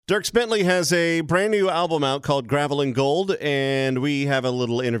Dierks Bentley has a brand new album out called Gravel and Gold, and we have a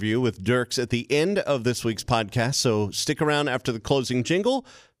little interview with Dierks at the end of this week's podcast, so stick around after the closing jingle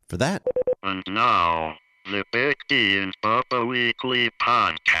for that. And now, the Big D and Bubba Weekly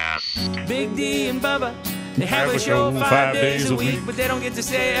Podcast. Big D and Bubba, they have a show 5 days a week, but they don't get to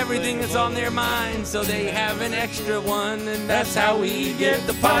say everything that's on their mind, so they have an extra one, and that's how we get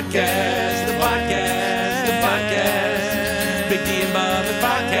the podcast, the podcast, the podcast. Big D and Bubba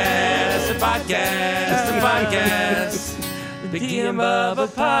podcast, the podcast, the podcast. Big D and Bubba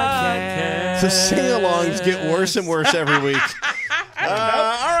podcast. The sing-alongs get worse and worse every week. All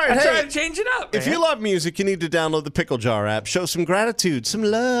right, I'm hey, trying to change it up. if you love music, you need to download the Pickle Jar app. Show some gratitude, some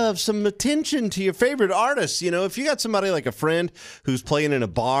love, some attention to your favorite artists. You know, if you got somebody like a friend who's playing in a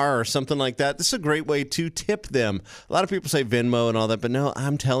bar or something like that, this is a great way to tip them. A lot of people say Venmo and all that, but no,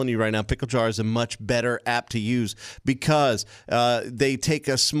 I'm telling you right now, Pickle Jar is a much better app to use because they take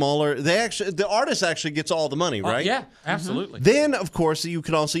a smaller. The artist actually gets all the money, right? Yeah, absolutely. Then, of course, you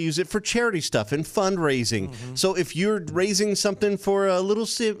can also use it for charity stuff and fundraising. So if you're raising something for a little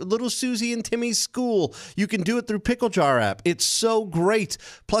Susie and Timmy's school, you can do it through Pickle Jar app. It's so great.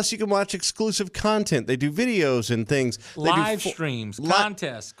 Plus, you can watch exclusive content. They do videos and things. They do Live streams,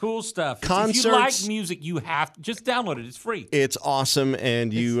 contests, cool stuff. If you like music, you have to just download it. It's free. It's awesome,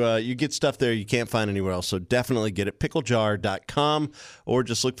 and you get stuff there you can't find anywhere else. So definitely get it, picklejar.com, or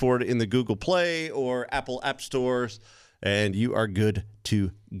just look for it in the Google Play or Apple App Stores, and you are good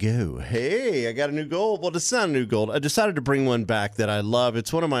to go. Hey, I got a new goal. Well, it's not a new goal. I decided to bring one back that I love.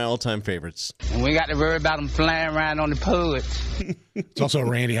 It's one of my all-time favorites. And we got to worry about them flying around on the porch. It's also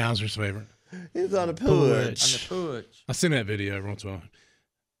Randy Houser's favorite. It's on a porch. On the porch. I send that video every once in a while.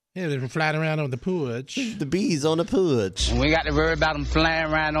 Yeah, they're flying around on the porch. The bees on the porch. And we got to worry about them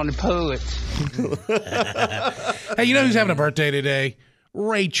flying around on the porch. Hey, you know who's having a birthday today?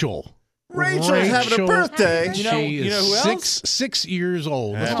 Rachel. Rachel's having a birthday. She you know is who else? 6 years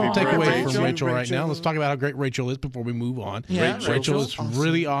old. Let's Happy not take away birthday, from Rachel right Rachel. now. Let's talk about how great Rachel is before we move on. Yeah, Rachel is Rachel's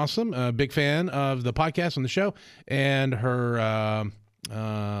really awesome. A big fan of the podcast and the show. And her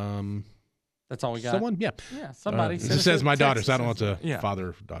That's all we got. someone, yeah. Yeah, somebody. It sent us says a my daughter, text so I don't that want says- to Yeah.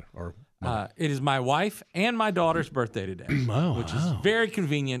 father, daughter, or mother. It is my wife and my daughter's birthday today, which is very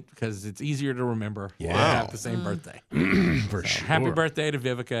convenient because it's easier to remember. Yeah, have the same birthday. for So, sure. Happy birthday to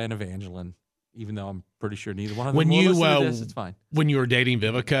Vivica and Evangeline. Even though I'm pretty sure neither one of them When will you listen to this, it's fine. when you were dating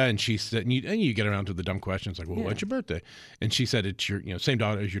Vivica and she said, and you get around to the dumb questions like, well, Yeah. what's your birthday? And she said it's your same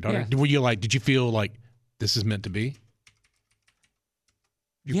daughter as your daughter. Yeah. Were you like, did you feel like this is meant to be?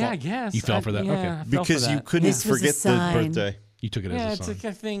 I guess. You fell for that? Yeah, Okay. I fell for Because you that. couldn't This was a forget the sign. birthday. You took it Yeah, as a it's sign. like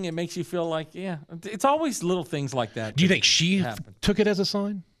a thing. It makes you feel like, it's always little things like that. Do you think she happen. took it as a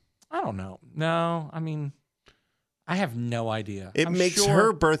sign? I don't know. No, I mean, I have no idea. It I'm makes sure-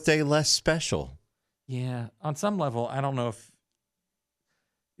 her birthday less special. Yeah, on some level, I don't know if.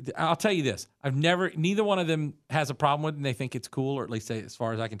 I'll tell you this: neither one of them has a problem with it, and they think it's cool, or at least as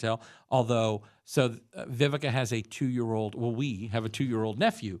far as I can tell. Although, Vivica has a 2-year-old. Well, we have a 2-year-old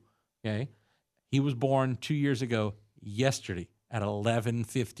nephew. Okay, he was born 2 years ago yesterday at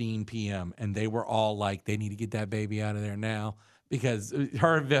 11:15 p.m., and they were all like, they need to get that baby out of there now. Because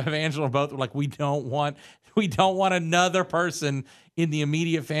her and Evangeline both were like, we don't want another person in the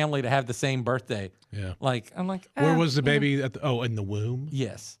immediate family to have the same birthday. Yeah. I'm like, Where was the you know. baby? In the womb?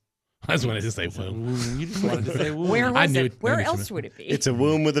 Yes. I just wanted to say womb. You just wanted to say womb. Where I was knew it? Where maybe else something. would it be? It's a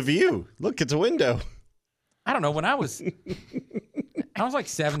womb with a view. Look, it's a window. I don't know. When I was like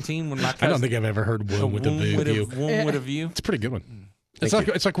 17 when my cousin. I don't think I've ever heard womb with a view. Womb with a view. It's a pretty good one.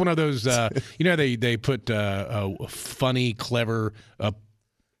 It's like one of those, they put funny, clever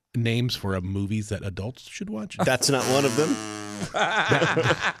names for movies that adults should watch. That's not one of them.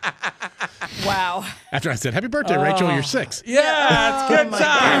 Wow. After I said, happy birthday, Rachel, you're 6. Yeah, it's good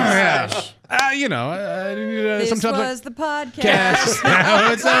times. This sometimes was the podcast. yes,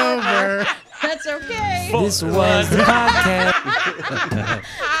 now it's over. That's okay. This was the podcast.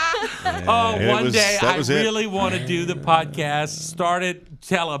 One day I really want to do the podcast, start it,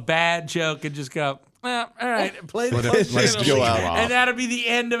 tell a bad joke, and just go, all right, play the Let close it signal. go out. And that'll be the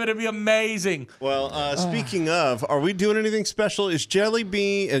end of it. It'll be amazing. Well, speaking of, are we doing anything special? Is Jelly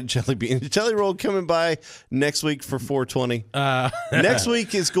Roll coming by next week for 420? Next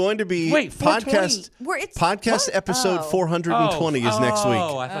week is going to be Wait, 420? podcast episode 420 is next week.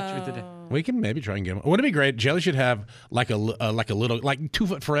 Oh, I thought you were today. We can maybe try and get him. Wouldn't it be great? Jelly should have like a little 2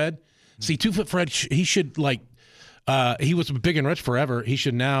 Foot Fred. See, 2 Foot Fred, he should he was big and rich forever. He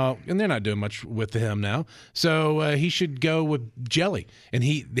should now, and they're not doing much with him now. So he should go with Jelly, and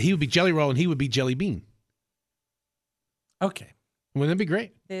he would be Jelly Roll, and he would be Jelly Bean. Okay. Wouldn't that be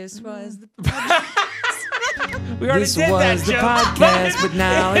great? This was the We already This did that was the joke, podcast, but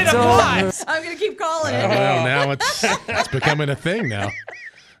now it it's applies. I'm gonna keep calling it. Well, now it's becoming a thing now.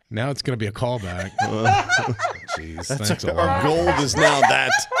 Now it's going to be a callback. Jeez, thanks a Our lot. gold is now that.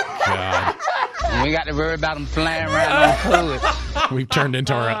 God, We got to worry about them flying around on the poet. we've turned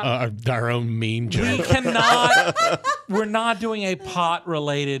into our own meme We joke. cannot. We're not doing a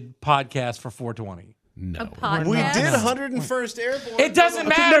pot-related podcast for 420. No. We Podcast? did 101st Airborne. It doesn't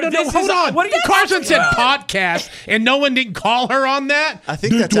matter. No, This hold is, on. What are you Carson talking said about? podcast, and no one didn't call her on that. I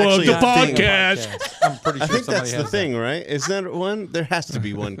think This that's was actually the a thing. podcast. I'm pretty sure I think somebody that's the has thing, right? Is that one? There has to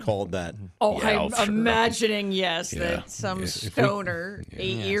be one called that. Oh, Yeah, I'm sure. imagining, yes, Yeah. that some If we- stoner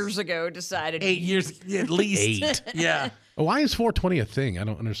 8 years ago decided. That. 8 years at least. 8. Yeah. Why is 420 a thing? I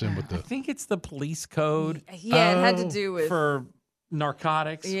don't understand what I the. think it's the police code Yeah, it had to do with. for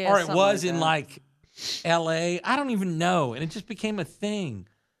narcotics, Yeah, or it something was like in that. like L.A. I don't even know, and it just became a thing.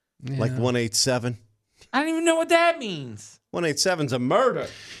 Like 187. I don't even know what that means. 187's a murder.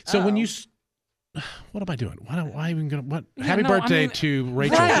 So when you. What am I doing? Why even gonna? What? Happy no, I birthday mean- to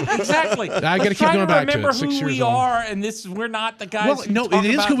Rachel. Right, exactly. I gotta was keep trying going back to it. remember 6 who years we old. are, and we're not the guys. Well, who no, talk it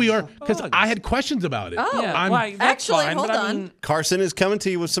is about who we are because bugs. I had questions about it. Oh. Yeah, I'm- that's Actually, fine, hold but I on. mean, Carson is coming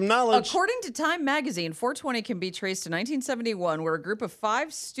to you with some knowledge. According to Time magazine, 420 can be traced to 1971, where a group of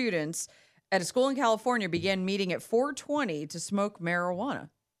 5 students at a school in California began meeting at 420 to smoke marijuana.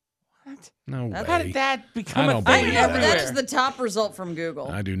 No way. how did that become I a don't thing believe I know, that. but everywhere? that is the top result from Google.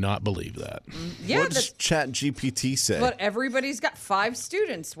 I do not believe that. Yeah, what does that's Chat GPT say? what everybody's got. 5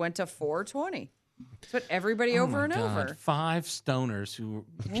 students went to 420. That's what everybody over and Oh God, over. 5 stoners who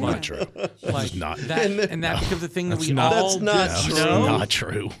Not true. like is not- that, and that becomes a thing that That's we not- all That's not just true. know. Not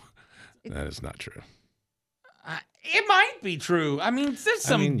true. That is not true. It might be true. I mean, there's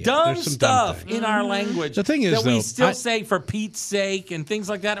some mean, yeah, dumb there's some dumb stuff things. in our language. The thing is, that we though, still I- say for Pete's sake and things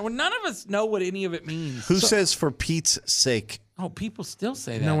like that. Well, none of us know what any of it means. Who says for Pete's sake? Oh, people still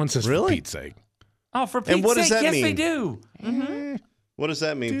say that. No one says Really? for Pete's sake. Oh, for Pete's what does sake, that yes, mean? they do. What does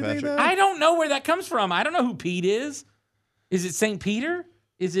that mean, Patrick? I don't know where that comes from. I don't know who Pete is. Is it St. Peter?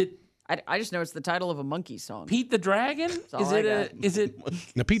 Is it I just know it's the title of a monkey song. Pete the Dragon? all Is I it got. is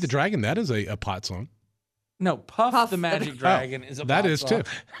it Now, Pete the Dragon, that is a pot song. no Puff, Puff the the- Magic Dragon is a That pop is, song.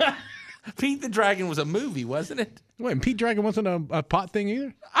 too. Pete the Dragon was a movie, wasn't it? Wait, and Pete Dragon wasn't a pot thing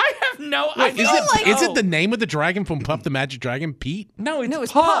either? I have no Wait, idea. is it the name of the dragon from Puff the Magic Dragon, Pete? No, it's, No,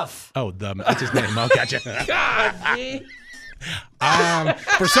 it's Puff. Oh, that's his name. Oh, gotcha. God, gee.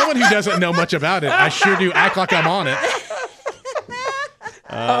 For someone who doesn't know much about it, I sure do act like I'm on it.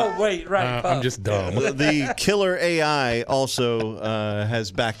 Oh, wait, right. Puff. I'm just dumb. The killer AI also has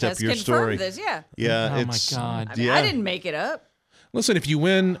backed up Has your confirmed story. this, yeah. Yeah, Oh, my it's God. I mean, yeah. I didn't make it up. Listen, if you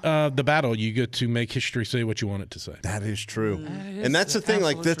win the battle, you get to make history say what you want it to say. That is true. is And that's the thing,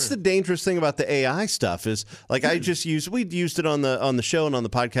 like absolutely that's true. the dangerous thing about the AI stuff is like I just we'd used it on the show and on the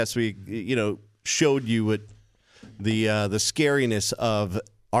podcast we showed you what the scariness of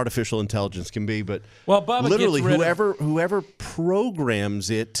artificial intelligence can be, but Well, Bubba literally gets rid of- whoever programs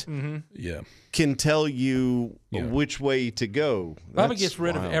it Yeah. can tell you which way to go. Bubba That's gets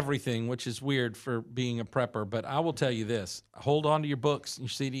rid wild. of everything, which is weird for being a prepper. But I will tell you this: hold on to your books, your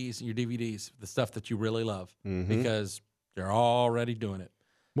CDs, and your DVDs, the stuff that you really love, because they're already doing it.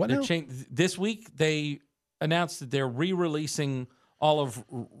 What They're now? this week they announced that they're re-releasing all of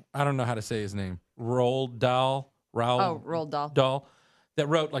I don't know how to say his name, Roald Dahl, Oh, Roald Dahl. that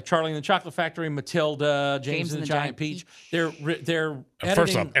wrote like Charlie and the Chocolate Factory, Matilda, James and the Giant Peach. They're First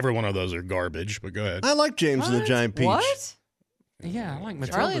editing. off, every one of those are garbage, but go ahead. I like James and the Giant Peach. What? yeah, I like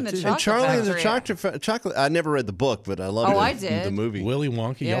Matilda Charlie and the too. And Chocolate Charlie and the Factory. chocolate. I never read the book, but I love Oh, I did. the movie. Willy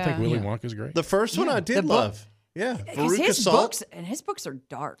Wonka. Y'all Yeah. think Willy Yeah. Wonka's great? The first one I did the book- love. Yeah, Because Veruca his Salt. books are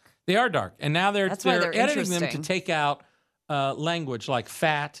dark. They are dark, and now That's why they're they're editing them to interesting. take out language like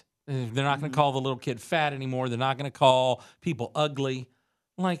fat. They're not going to call the little kid fat anymore. They're not going to call people ugly.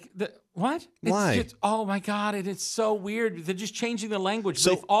 Like what? Why? It's just, oh my God! It is so weird. They're just changing the language.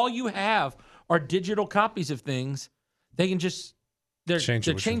 So- But if all you have are digital copies of things, they can just Change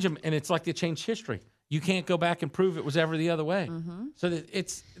it, change them, and it's like they changed history. You can't go back and prove it was ever the other way. So that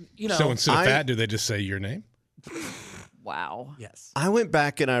it's So instead of I- fat, do they just say your name Wow. yes. I went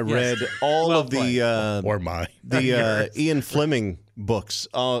back and I read all Well of the or my? Ian Fleming books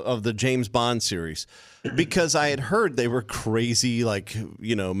of the James Bond series because I had heard they were crazy, like,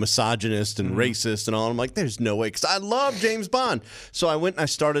 misogynist and racist and all. I'm like, there's no way, because I love James Bond. So I went and I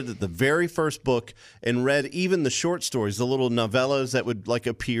started at the very first book and read even the short stories, the little novellas that would like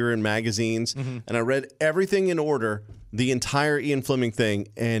appear in magazines. And I read everything in order, the entire Ian Fleming thing,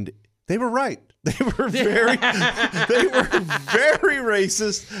 and they were right. They were very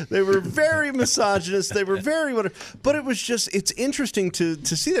racist. They were very misogynist. They were very whatever. But it was just, it's interesting to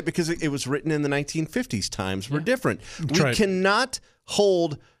see that because it was written in the 1950s. Times were different. We right. cannot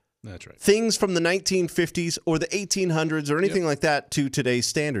hold That's right. things from the 1950s or the 1800s or anything like that to today's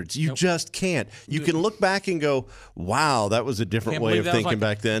standards. You just can't. You can look back and go, wow, that was a different Can't way believe of that was thinking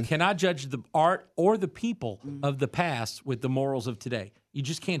like back then. You cannot judge the art or the people of the past with the morals of today. You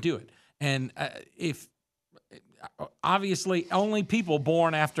just can't do it. And if obviously only people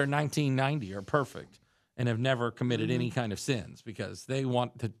born after 1990 are perfect and have never committed any kind of sins because they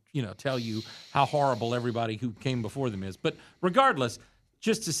want to, tell you how horrible everybody who came before them is. But regardless,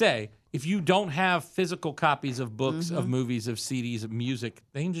 just to say, if you don't have physical copies of books, of movies, of CDs, of music,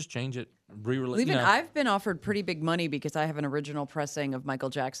 they can just change it, re-release. Even I've been offered pretty big money because I have an original pressing of Michael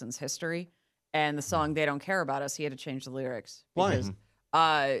Jackson's History, and the song "They Don't Care About Us." He had to change the lyrics. Why? Because,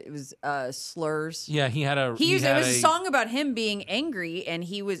 it was slurs. Yeah, he had a. He It had was a song about him being angry, and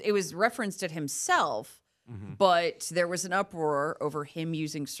it was referenced at himself. But there was an uproar over him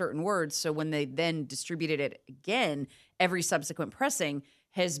using certain words. So when they then distributed it again, every subsequent pressing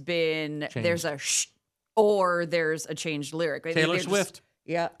has been there's a shh or there's a changed lyric. Taylor Swift.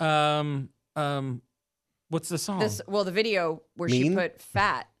 Yeah. What's the song? The video where Mean? she put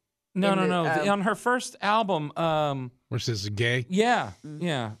fat. No. in the, On her first album, Where it says gay, yeah,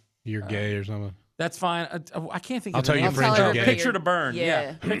 you're gay or something. that's fine. I can't think. I'll of the tell your name. friends you're gay. Picture to Burn.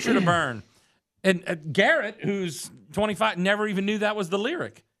 Yeah. Picture to Burn. And Garrett, who's 25, never even knew that was the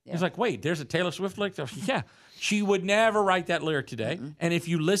lyric. He's like, wait, there's a Taylor Swift lyric? Yeah. She would never write that lyric today. And if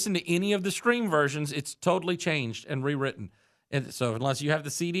you listen to any of the stream versions, it's totally changed and rewritten. And so unless you have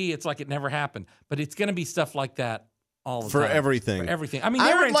the CD, it's like it never happened. But it's going to be stuff like that all the For time. everything. For everything. I mean, I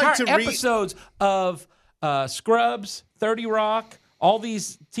there are would like entire to episodes of Scrubs, 30 Rock, all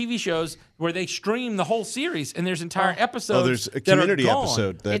these TV shows where they stream the whole series, and there's entire episodes. Oh, there's a that are community gone.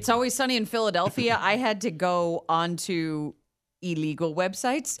 episode. That, It's Always Sunny in Philadelphia. I had to go onto illegal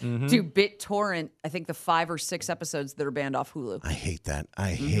websites to BitTorrent, I think the 5 or 6 episodes that are banned off Hulu. I hate that.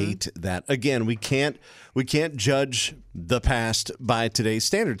 I hate that. Again, we can't judge the past by today's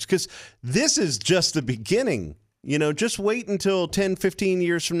standards because this is just the beginning. Just wait until 10, 15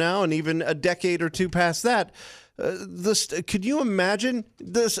 years from now and even a decade or two past that. Could you imagine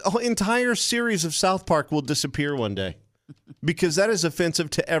this entire series of South Park will disappear one day? Because that is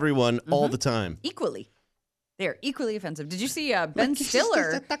offensive to everyone all the time. Equally. They're equally offensive. Did you see Ben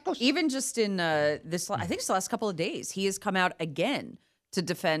Stiller, even just in I think it's the last couple of days, he has come out again to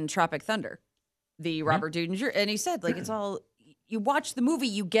defend Tropic Thunder, the Robert Downey Jr. And he said, it's all, you watch the movie,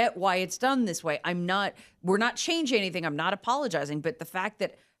 you get why it's done this way. We're not changing anything. I'm not apologizing. But the fact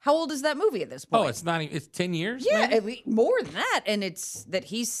that, how old is that movie at this point? Oh, it's not even, it's 10 years? Yeah, maybe? at least more than that. And it's that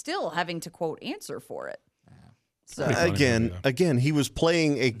he's still having to, quote, answer for it. So Again, he was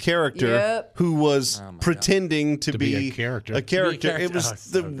playing a character Yep. who was pretending to be a character. A character. To be a It was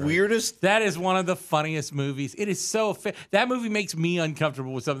character. the weirdest. That is one of the funniest movies. It is so that movie makes me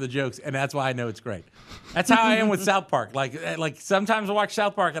uncomfortable with some of the jokes, and that's why I know it's great. That's how I am with South Park. Like sometimes I watch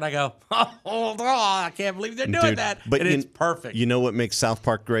South Park and I go, oh, I can't believe they're doing Dude, that. but And it's perfect. You know what makes South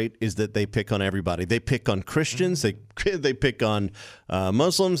Park great is that they pick on everybody. They pick on Christians. They pick on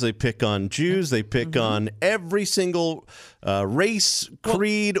Muslims. They pick on Jews. They pick on every single race,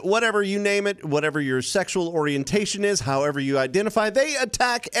 creed, whatever you name it, whatever your sexual orientation is, however you identify. They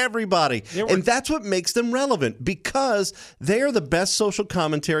attack everybody, and that's what makes them relevant because they are the best social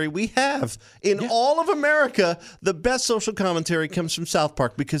commentary we have in all of America. The best social commentary comes from South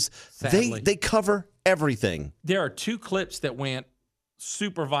Park because Sadly. they cover everything. There are 2 clips that went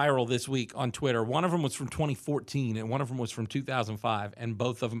super viral this week on Twitter. One of them was from 2014 and one of them was from 2005. And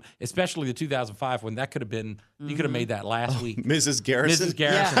both of them, especially the 2005 one, that could have been, you could have made that last week. Mrs. Garrison. Mrs.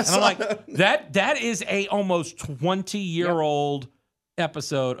 Garrison. And I'm like, that is a almost 20-year-old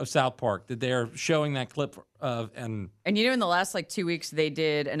episode of South Park that they're showing that clip of. And in the last 2 weeks, they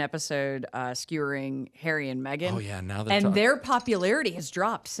did an episode skewering Harry and Meghan. oh yeah, now they're Their popularity has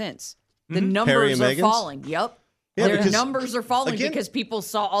dropped since. The Harry numbers and are Meghan's? falling. Yep. Yeah, Their because, numbers are falling again- because people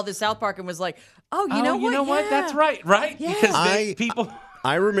saw all this South Park and was like, oh, you know what? That's Yeah. right? Yeah. Because people.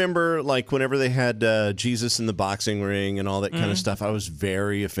 I remember whenever they had Jesus in the boxing ring and all that kind of stuff, I was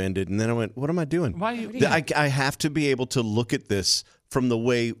very offended. And then I went, what am I doing? Why you- I have to be able to look at this from the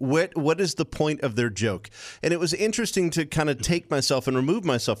way, what is the point of their joke? And it was interesting to kind of take myself and remove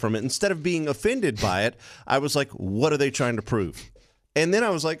myself from it. Instead of being offended by it, I was like, what are they trying to prove? And then I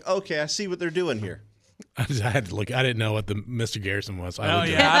was like, okay, I see what they're doing here. I had to look. I didn't know what the Mr. Garrison was. I Oh looked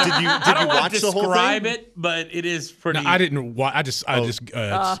it yeah, up. Did you I don't want watch to the whole describe thing? it, but it is pretty. No, I didn't. I just. It's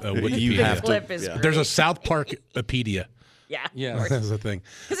Wikipedia. You have The to- clip is yeah. great. There's a South Parkpedia. Yeah. Yeah. That's the thing.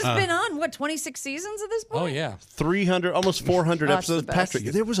 Because it's been on, 26 seasons at this point? Oh yeah. 300, almost 400 Oh, it's the episodes. best.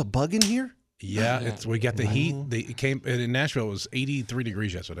 Patrick, there was a bug in here? Yeah, we got the heat. It came in Nashville. It was 83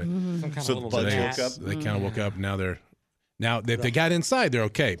 degrees yesterday. Some kind So of little the bugs gnat. woke up? They kind of woke up. Now if they got inside, they're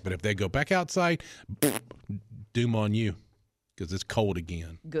okay. But if they go back outside, doom on you because it's cold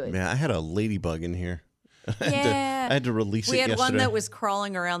again. Good. Man, I had a ladybug in here. Yeah. I had to release We it had yesterday. one that was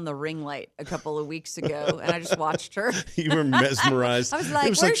crawling around the ring light a couple of weeks ago, and I just watched her. You were mesmerized. I was It like,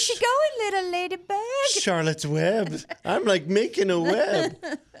 was "Where's she going, little ladybug?" Charlotte's Web. I'm like making a web.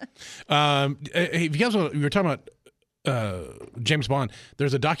 Hey, if you guys want, we were talking about James Bond.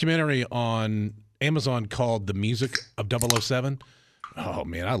 There's a documentary on Amazon called "The Music of 007." Oh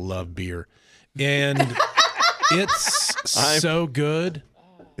man, I love beer, and it's so good.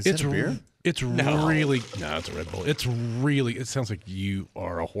 Is that a beer? It's really no, it's a Red Bull. It's really. It sounds like you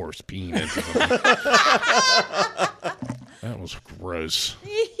are a horse peeing into something. That was gross.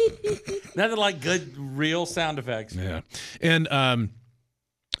 Nothing like good real sound effects. Yeah, and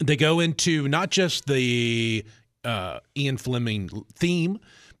they go into not just the Ian Fleming theme,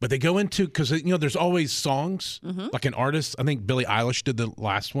 but they go into because there's always songs like an artist. I think Billie Eilish did the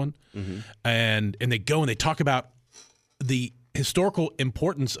last one, and they go and they talk about the historical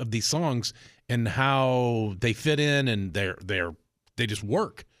importance of these songs and how they fit in and they just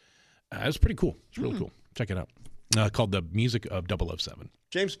work. It's pretty cool. It's really cool. Check it out. Called The Music of 007.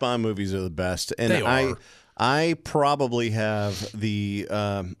 James Bond movies are the best, and They are. I probably have the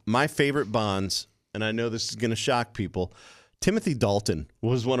my favorite Bonds, and I know this is going to shock people. Timothy Dalton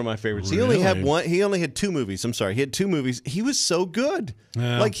was one of my favorites. He only had Really? one. He only had 2 movies. I'm sorry, he had 2 movies. He was so good.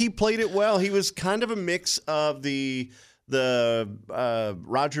 Yeah. Like he played it well. He was kind of a mix of the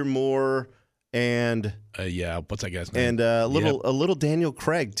Roger Moore and Yeah, what's that guy's name? and a little Daniel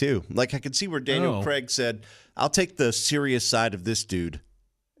Craig too. Like I could see where Daniel Oh. Craig said, "I'll take the serious side of this dude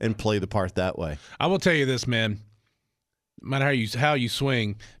and play the part that way." I will tell you this, man. No matter how you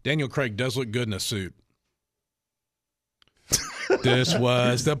swing, Daniel Craig does look good in a suit. This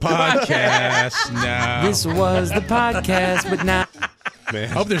was the podcast. Now, This was the podcast, but now. I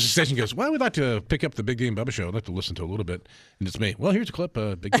hope there's a station that goes, well, we'd like to pick up the Big D and Bubba show. I'd like to listen to a little bit. And it's me. Well, here's a clip,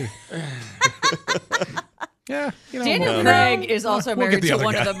 Big D. Yeah. Daniel Craig is also We'll married get the to other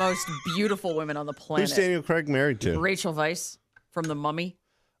one guy. of the most beautiful women on the planet. Who's Daniel Craig married to? Rachel Weisz from The Mummy.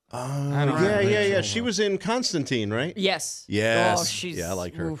 Yeah. She was in Constantine, right? Yes. Yes. Oh, she's I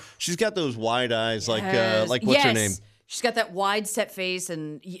like her. oof. She's got those wide eyes, like Yes. what's her name? She's got that wide set face,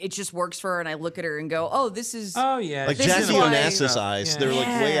 and it just works for her. And I look at her and go, "Oh, this is Oh yeah. Like This Jackie is why- Onassis eyes. Yeah. They're like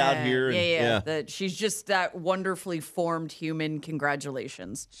way out here. And, Yeah. That she's just that wonderfully formed human.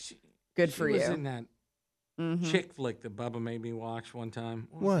 Congratulations. Good for She was you. in that chick flick that Bubba made me watch one time.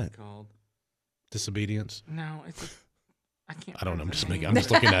 What? was What? it called? Disobedience. No, I can't. I don't know. remember I'm just the making. name. I'm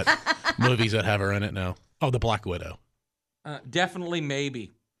just looking at movies that have her in it now. Oh, The Black Widow. Definitely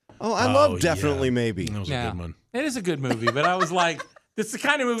maybe. Oh, I Oh, love Definitely yeah. Maybe. That was a Yeah. good one. It is a good movie, but I was like, this is the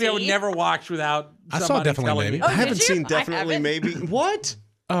kind of movie I would See? never watch without I saw somebody Definitely telling Maybe. me. Oh, I haven't did you? seen I Definitely haven't. Maybe. What?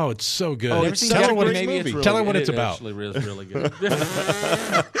 Oh, it's so good. Oh, Never it's seen such a Definitely great Maybe. movie. It's really Tell her good. what it's It about. Actually, really good.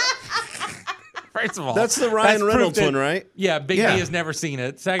 First of all, That's the Ryan proof Reynolds that- one, right? Yeah, Big Yeah. D has never seen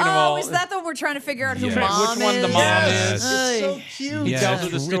it. Second of all, Oh, is that the one we're trying to figure out who Yes. mom Which one is? the mom Yes. is? It's so Ay. cute. He tells her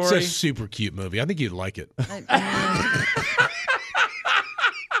the It's story. a super cute movie. I think you'd like it.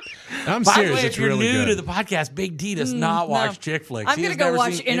 I'm By the serious. way, It's if you're really new good. to the podcast, Big D does not watch chick flicks. I'm He gonna has go never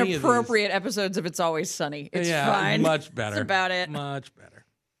watch seen any of these. inappropriate episodes of It's Always Sunny. It's Yeah, fine. much better. That's about it. Much better.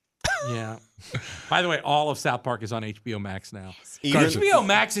 Yeah. By the way, all of South Park is on HBO Max now. Even- HBO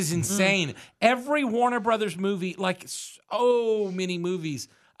Max is insane. Every Warner Brothers movie, like so many movies,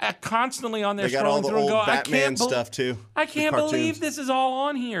 constantly on there They got all scrolling the through and old go, Batman stuff too. I The can't cartoons. believe this is all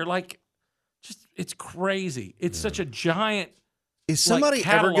on here. Like, just it's crazy. It's such a giant. Is somebody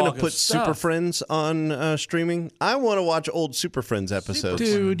ever going catalog to of put Super stuff. Friends on streaming? I want to watch old Super Friends episodes.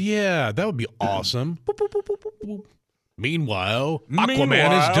 Dude, yeah, that would be awesome. Boop, boop, boop, boop, boop, boop. Meanwhile, Aquaman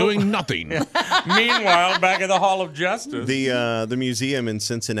Meanwhile- is doing nothing. Meanwhile, back at the Hall of Justice. The museum in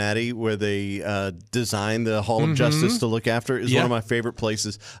Cincinnati where they designed the Hall of Justice to look after is Yeah. one of my favorite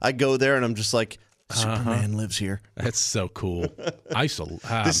places. I go there and I'm just like, Superman lives here. That's so cool. I used to. This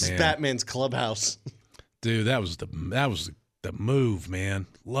Man. is Batman's clubhouse. Dude, that was the move, man.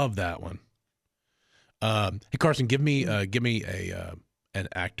 Love that one. Hey Carson, give me a an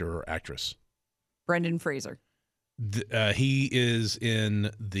actor or actress. Brendan Fraser. He is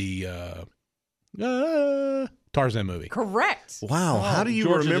in the Tarzan movie. Correct. Wow, how do you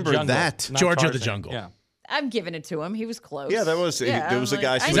George of the remember Jungle, that? not George of the Tarzan. Jungle. Yeah. I'm giving it to him. He was close. Yeah, there was there was a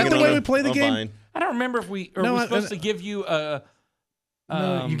guy. I swinging that the on way a- we play the a game? vine. I don't remember if we No, were supposed to give you a.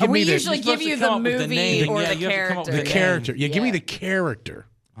 No, you Oh, give we me the, usually you're supposed give to you come the up with the movie name. or Yeah, the you have to come up with character. the the character. name. Yeah, give me Yeah. the character.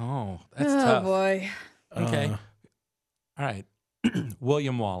 Oh, that's Oh tough. boy. Okay. All right.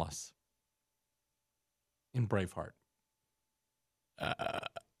 William Wallace in Braveheart.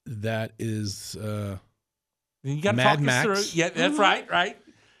 That is You got to Mad talk us Max. through. Yeah, that's right.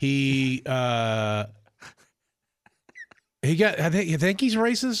 he he got. I think he's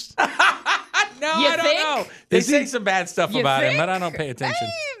racist. No, You I don't think? know. They Is say he- some bad stuff You about him, think? but I don't pay attention.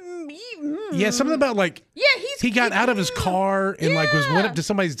 Yeah, something about like Yeah, he got out of his car and like went up to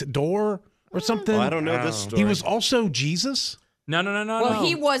somebody's door or something. Oh, I don't know this story. He was also Jesus. No. Well,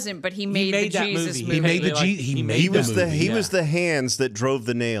 he wasn't, but he made the that Jesus movie. movie. He made the Like, he made He the was the movie. he yeah. was the hands that drove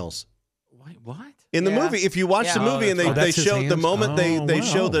the nails. Wait, what? In the Yeah. movie, if you watch the Yeah. movie and Oh, they that's his show the hands? moment they Oh,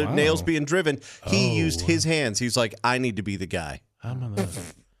 show the wow. nails being driven, he Oh. used his hands. He's like, I need to be the guy. I don't know.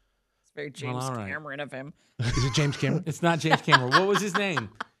 It's very James all right. Cameron of him. Is it James Cameron? It's not James Cameron. What was his name?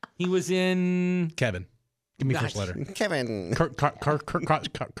 He was in. Kevin. Give me first Nice. letter. Kevin.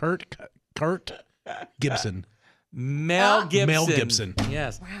 Kurt Gibson. Mel Gibson. Mel Gibson.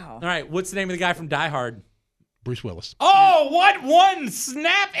 Yes. Wow. All right. What's the name of the guy from Die Hard? Bruce Willis. Oh, what one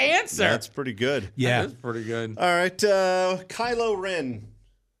snap answer? That's pretty good. Yeah. That's pretty good. All right, Kylo Ren.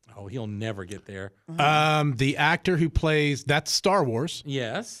 Oh, he'll never get there. The actor who plays that's Star Wars.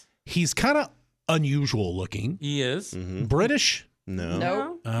 Yes, He's kind of unusual looking. he is. British. No.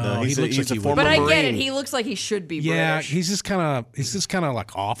 No. Oh, he's he a- looks he's like a he former would. But I get it. Marine. He looks like he should be Yeah, British. he's just kind of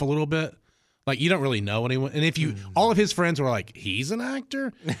like off a little bit. Like you don't really know anyone, and if you all of his friends were like, he's an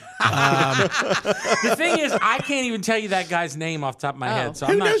actor. The thing is, I can't even tell you that guy's name off the top of my head, so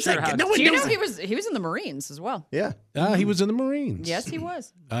I'm Who not knows sure that how. guy? No one Do you knows know that. he was in the Marines as well? Yeah. He was in the Marines. Yes, he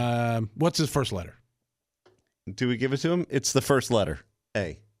was. What's his first letter? Do we give it to him? It's the first letter.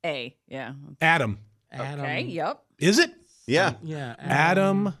 A. A. Yeah. Adam. Adam, Okay. Yep. Is it? Yeah. Yeah,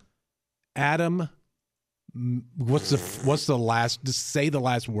 Adam. What's the last? Just say the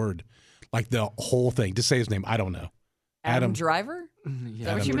last word, like the whole thing. Just say his name. I don't know. Adam Driver.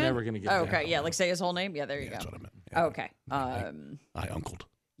 Yeah, what you we're meant? never gonna get Oh, there. okay. Yeah. Like say his whole name. Yeah. There you That's go. what I meant. Yeah. Okay. I uncled.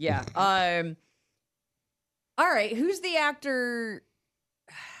 Yeah. All right. Who's the actor?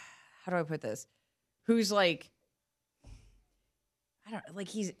 How do I put this? Who's like? I don't like.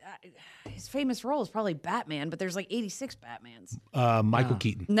 He's his famous role is probably Batman, but there's like 86 Batmans. Michael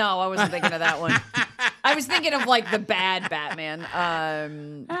Keaton. No, I wasn't thinking of that one. I was thinking of like the bad Batman.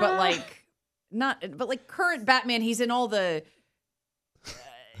 But like not. But like current Batman, he's in all the.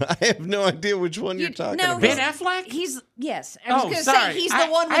 I have no idea which one you're talking no, about. Ben Affleck? He's yes. I was Oh, gonna sorry. say he's the I-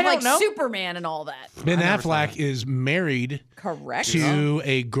 one I with don't like know. Superman and all that. Ben never saw Affleck that. is married Correct. to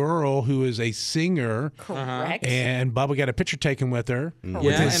a girl who is a singer, Correct. and Bubba got a picture taken with her. Yeah,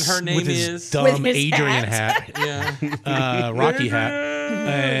 with his, and her name with his is- dumb With his Adrian hat. hat, Yeah. Rocky hat,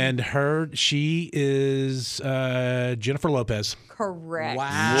 and she is Jennifer Lopez. Correct.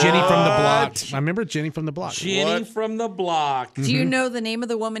 Wow. Jenny from the Block. I remember Jenny from the Block. Jenny What? from the Block. Do you know the name of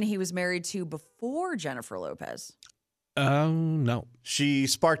the woman he was married to before Jennifer Lopez? No, She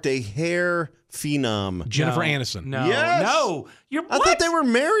sparked a hair phenom. Jennifer No. Aniston. No, Yes. no. You're I what? thought they were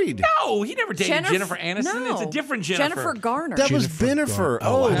married. No, he never dated Jennifer Aniston. No. It's a different Jennifer. Jennifer Garner. That was Jennifer Benifer. Gar-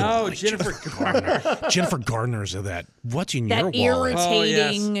 oh, Oh, I No, like Jennifer Garner. Jennifer Garner's of that. What's in that your wallet?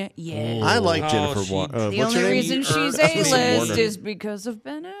 irritating. Yes. I like Oh, Jennifer. she- What's The her only name? reason she's Alice A-list Warner. is because of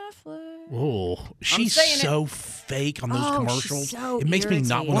Ben Affleck. Oh, she's saying it- so fake on those Oh, she's commercials. so It makes me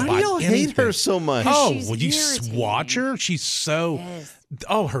not irritating. want Why to do buy y'all anything. hate her so much? Oh, She's will you irritating. watch her? She's so. Yes.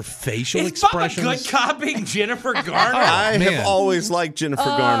 Oh, her facial Is Bubba expressions. good copying Jennifer Garner? I man. have always liked Jennifer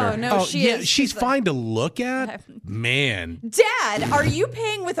Oh, Garner. no, Oh, she yeah, is. she's like- fine to look at. Man, Dad, are you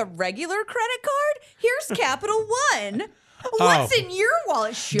paying with a regular credit card? Here's Capital One. What's in your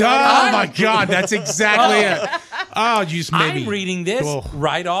wallet? Should oh I? my God, that's exactly it. Oh, you just made me. I'm reading this Oh.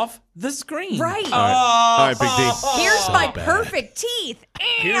 right off the screen. Right. All right, Big D. Here's my bad. perfect teeth.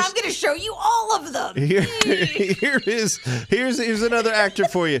 I'm going to show you all of them. Here's another actor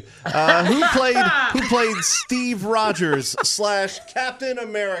for you. Who played Steve Rogers / Captain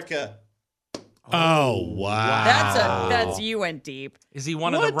America? Oh wow. That's you went deep Is he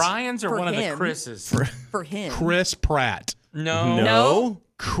one of the Ryans or For one of the him. Chris's? for him. Chris Pratt. No. No.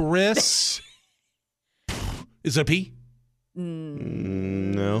 Chris. Is it a P?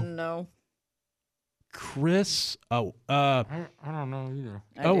 No. No. Chris. Oh. I don't know either.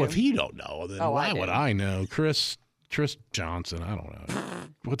 I Oh, do. if he don't know, then Oh, I why do. would I know? Chris Tris Johnson. I don't know.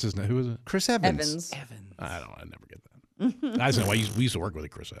 What's his name? Who is it? Chris Evans. I never get that. I just know why we used to work with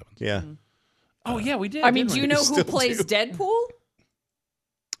Chris Evans. Yeah. Oh yeah, we did. I mean, didn't do we? you know who Still plays do. Deadpool?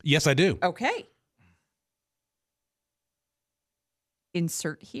 Yes, I do. Okay.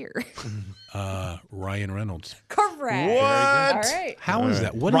 Insert here. Ryan Reynolds. Correct. What? All right. How is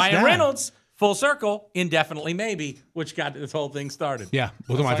that? What is Ryan that? Reynolds, full circle, indefinitely maybe, which got this whole thing started. Yeah,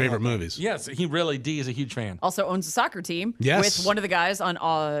 one of my favorite movies. Yes, D is a huge fan. Also owns a soccer team Yes. with one of the guys on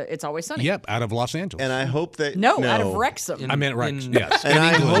It's Always Sunny. Yep, out of Los Angeles. And I hope that No, out of Wrexham. I meant right. in- Yes. And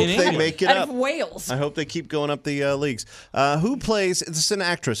I hope In they England. make it out up. of Wales. I hope they keep going up the leagues. Who plays? This is an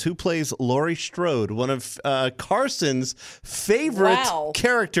actress who plays Laurie Strode, one of Carson's favorite Wow.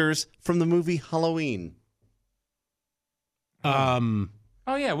 characters from the movie Halloween.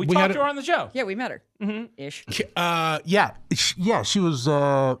 Oh yeah, we We talked had to her on the show. Yeah, we met her. Ish. Yeah, she was.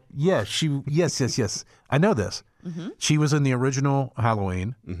 Yes. I know this. She was in the original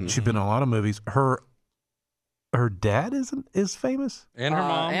Halloween. She's been in a lot of movies. Her dad is famous, And her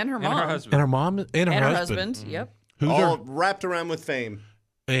mom. and her And mom. her husband. and her mom and her And her husband. husband. Yep. Who's All her? wrapped around with fame.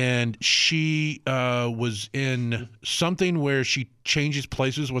 And she was in something where she changes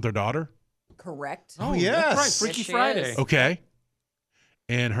places with her daughter. Correct. Oh, That's yes. right, Freaky Yes, she Friday. is. Okay.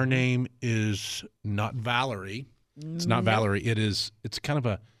 And her name is not Valerie. It's not Valerie. It's kind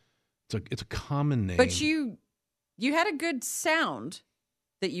of it's a common name. But you had a good sound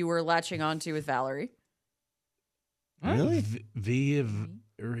that you were latching onto with Valerie. Really?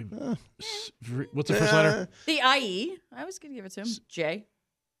 What's the first letter? The IE. I was going to give it to him. J.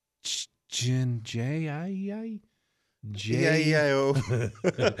 E-I-E-I-O.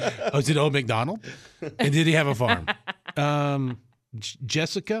 Oh, is it Old McDonald? And did he have a farm?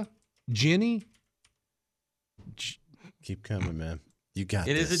 Jessica? Jenny? Keep coming, man. You got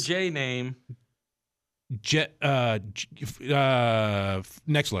It this. is a J name.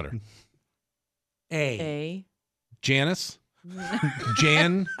 Next letter. A. A. Janice?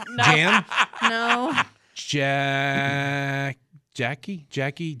 Jan? Jan? No. Jack? Jack?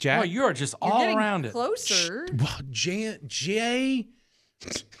 Boy, you are just You're all getting around it. closer. Well, Jay?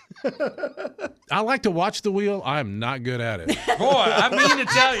 I like to watch the wheel. I'm not good at it. Boy, I mean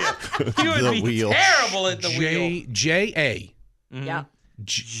to tell you, you would The be wheel. terrible at the wheel. J-A. Yeah.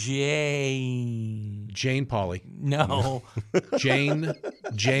 Jane. Jane Pauley. No.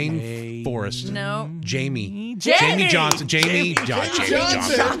 Jane Forrest. No. Jamie. Jenny! Jamie Johnson. Jamie Johnson.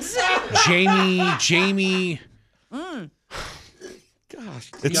 Jamie.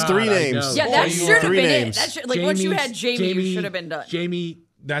 It's God, three I names. know. Yeah, Oh, that you should are- have Three been names. it. That should, like once you had Jamie, you should have been done. Jamie,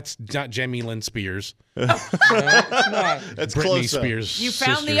 that's not Jamie Lynn Spears. That's Britney close. Up. Spears. You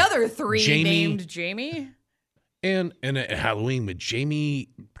found the sister. other three Jamie- named Jamie. And at Halloween with Jamie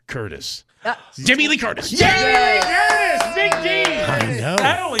Curtis. Jamie Lee Curtis. Big D. I know.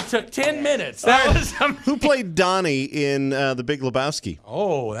 That only took 10 minutes. That was Who played Donnie in The Big Lebowski?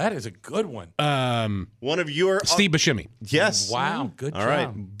 Oh, that is a good one. One of your Steve Buscemi. Yes. Wow, good All job.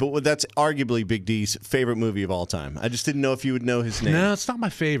 right, but that's arguably Big D's favorite movie of all time. I just didn't know if you would know his name. No, it's not my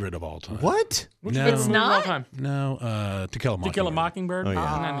favorite of all time. What? What's No. your It's favorite movie of all not? time? No, To Kill a Mockingbird. To Kill a Mockingbird? Oh, yeah.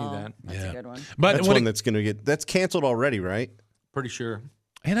 I knew that. That's a good one. But That's when one it- that's going to get that's canceled already, right? Pretty sure.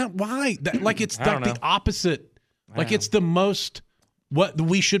 and why? Like it's I don't like the know. opposite. Like know. it's the most what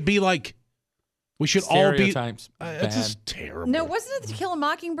we should be like. We should all be. Stereotypes. It's Bad. just terrible. No, wasn't it To Kill a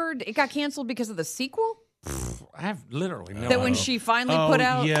Mockingbird? It got canceled because of the sequel? I have literally no That when idea. she finally Oh, put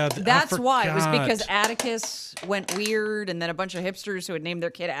out, yeah, that's why. It was forgot. because Atticus went weird, and then a bunch of hipsters who had named their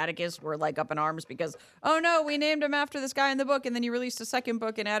kid Atticus were like up in arms because, oh no, we named him after this guy in the book, and then you released a second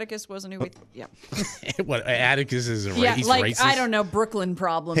book, and Atticus wasn't who we. Yeah, What Atticus is a yeah, he's like racist. I don't know, Brooklyn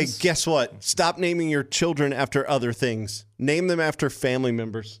problems. Hey, guess what? Stop naming your children after other things. Name them after family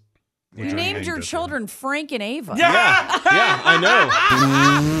members. you named your children Frank and Ava. Yeah, I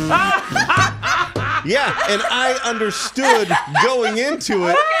know. Yeah, and I understood going into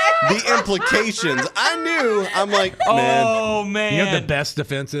it the implications. I knew. I'm like, man. Oh, man. You know the best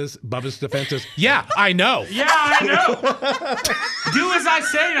defenses, Bubba's defenses. Yeah, I know. Yeah, I know. Do as I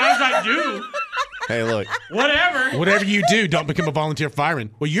say, not as I do. Hey, look. Whatever. Whatever you do, don't become a volunteer fireman.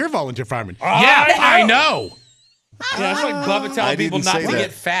 Well, you're a volunteer fireman. Yeah, I know. Yeah, that's like Bubba I telling people didn't not say to that.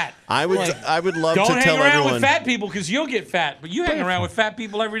 get fat. I would love Don't to hang tell around everyone. with fat people because you'll get fat. But you hang around with fat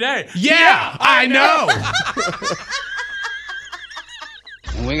people every day. Yeah, I know.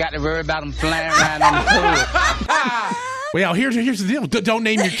 And we got to worry about them flying around on the pool. Well, here's the deal. Don't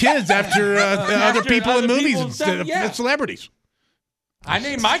name your kids after other people in other movies people and instead stuff, of yeah. celebrities. I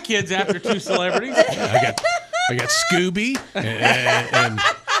named my kids after two celebrities. I got Scooby and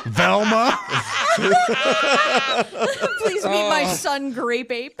Velma. Please meet my son,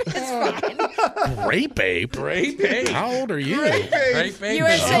 Grape Ape. It's fine. Grape Ape. Grape Ape. How old are you? Grape Ape.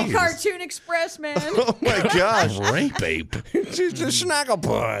 USA Jeez. Cartoon Express, man. Oh my gosh. Grape Ape. She's a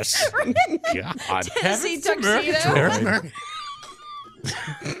Snagglepuss. God. Tennessee Heavens, tuxedo.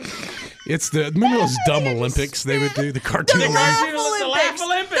 It's remember those dumb Olympics they would do? The cartoon The Olympics? Laugh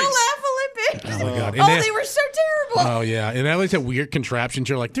Olympics. The Laugh Olympics. Oh, my God. And Oh, they were so terrible. Oh, yeah. And they always have weird contraptions.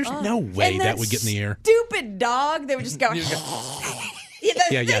 You're like, there's no way And that would get in the air. Stupid dog. They would just go.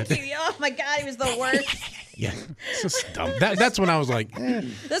 Yeah, yeah. Thank you. Oh my God, he was the worst. Yeah. It's just dumb. That's when I was like,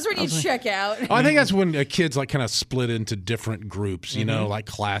 That's when you check out. Oh, I think that's when kids like kind of split into different groups, you know, like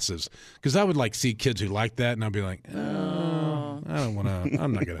classes. Because I would like see kids who like that, and I'd be like, oh, I don't want to.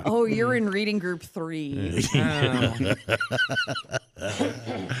 I'm not gonna. Oh, you're in reading group 3.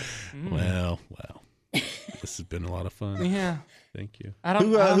 Well, this has been a lot of fun. Yeah. Thank you. I don't,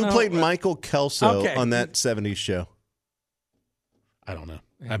 Who I don't who know. played Michael Kelso Okay. on that 70s show? I don't know.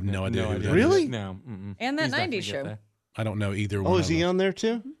 I have no idea. Who that is. Really? No. Mm-mm. And that He's not gonna 90s get show. that. I don't know either one. Oh, of is he them. on there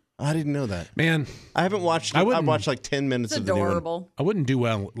too? I didn't know that. Man, I haven't watched. I I've wouldn't- watched like 10 minutes It's of the new one. adorable. I wouldn't do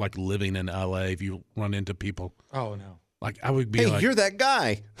well like living in LA if you run into people. Oh, no. Like I would be Hey, like, you're that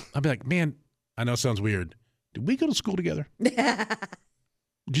guy. I'd be like, man, I know it sounds weird. Did we go to school together?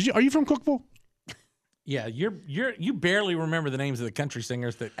 Did you? Are you from Cookville? Yeah, you barely remember the names of the country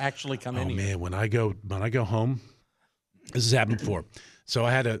singers that actually come Oh in here. man, when I go home, this has happened before. So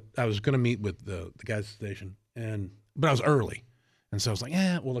I was going to meet with the guys at the station, but I was early, and so I was like,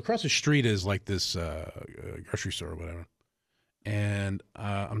 yeah. Well, across the street is like this grocery store or whatever, and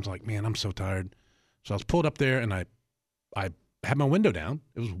I'm like, man, I'm so tired. So I was pulled up there, and I had my window down.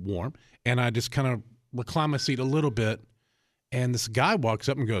 It was warm, and I just kind of reclined my seat a little bit, and this guy walks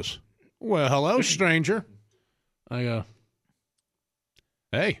up and goes, "Well, hello, stranger." I go,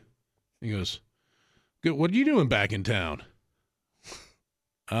 "Hey." He goes, "Good. What are you doing back in town?"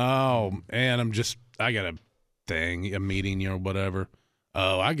 "Oh, man, I got a meeting, or whatever."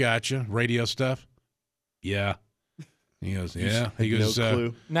 "Oh, I got you. Radio stuff?" "Yeah." He goes, "Yeah." He goes, No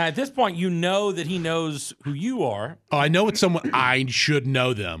clue. Now, at this point, you know that he knows who you are. "Oh, I know it's someone. I should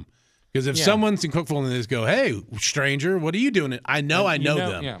know them. Because if Yeah. someone's in Cookville and they just go, 'Hey, stranger, what are you doing?' I know I know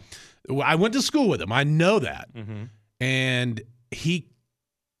them. Yeah. I went to school with him. I know that." Mm-hmm. And he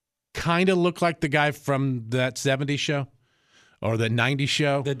kind of looked like the guy from that 70s show or the 90s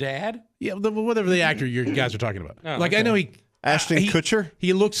show. The dad? Yeah, whatever the actor you guys are talking about. Oh, like, okay. I know he... Ashton Kutcher?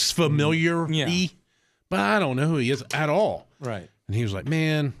 He looks familiar, Yeah. but I don't know who he is at all. Right. And he was like,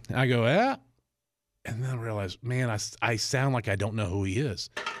 "Man," I go, "Yeah." And then I realized, man, I sound like I don't know who he is.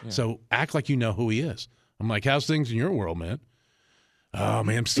 So act like you know who he is. I'm like, "How's things in your world, man?" "Oh,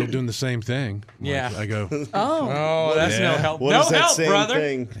 man, I'm still doing the same thing." I'm Yeah. like, I go, Oh, that's no Yeah. help. What No is that help, same brother.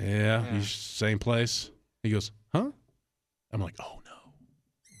 thing? "Yeah, you same place." He goes, "Huh?" I'm like, "Oh, no."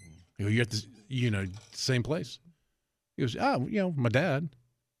 I go, "You're at the, same place?" He goes, "Oh, my dad."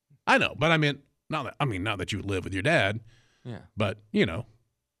 I know, but I mean, not that you live with your dad, Yeah. but,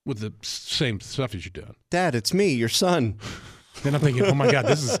 with the same stuff as you're doing. Dad, it's me, your son. Then I'm thinking, oh my God,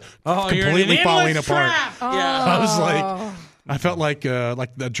 this is Oh, you're in an completely falling endless apart. trap. Yeah. I was like, I felt like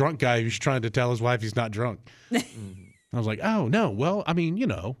the drunk guy who's trying to tell his wife he's not drunk. I was like, oh no, well, I mean,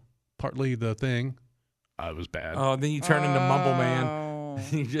 partly the thing. I was bad. Oh, then you turn into Mumble Man.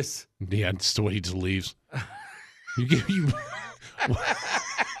 You just Yeah, it's the way he just leaves.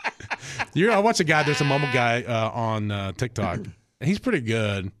 I watch a guy. There's a mumble guy on TikTok. And he's pretty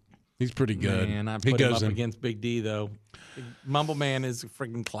good. He's pretty good. Man, I he put him goes up in. against Big D though. Mumble Man is a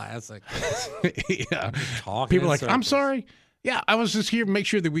freaking classic. Yeah. Talking People in are like, "I'm circles. sorry. Yeah, I was just here to make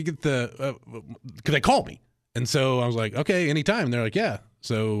sure that we get the because they called me, and so I was like, okay, anytime. And they're like, yeah.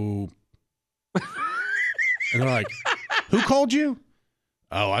 So, and they're like, who called you?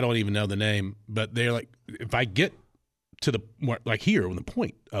 Oh, I don't even know the name, but they're like, if I get to the like here on the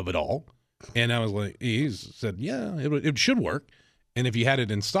point of it all, and I was like, he said, yeah, it should work, and if you had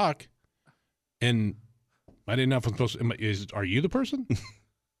it in stock, and I didn't know if I'm supposed to. Are you the person?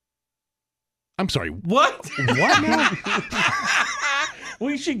 I'm sorry. What? What now?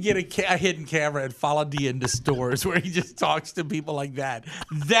 We should get a hidden camera and follow D into stores where he just talks to people like that.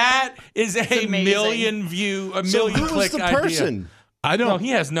 That is a amazing. million view, a So million who was click the idea. person? I No, don't. he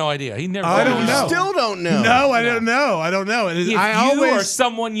has no idea. He never. I don't You know. still don't know. No, I don't know. I don't know. If I you or always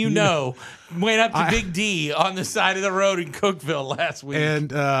someone you know went up to Big D on the side of the road in Cookville last week.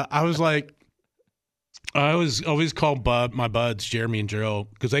 and I was like, I always call my buds Jeremy and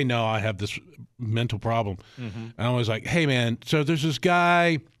Gerald because they know I have this mental problem, and I was like, hey man, so there's this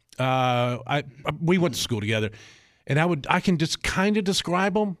guy. We went to school together, and I can just kind of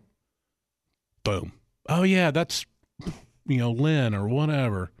describe them. Boom. Oh yeah, that's Lynn or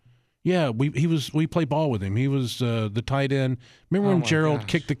whatever. Yeah, we played ball with him. He was the tight end. Remember when Gerald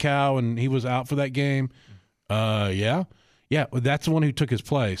kicked the cow and he was out for that game? Yeah. Well, that's the one who took his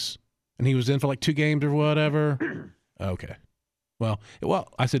place, and he was in for like 2 games or whatever. Okay. Well,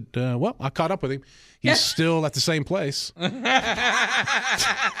 I said, I caught up with him. He's still at the same place.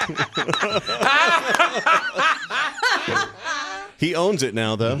 He owns it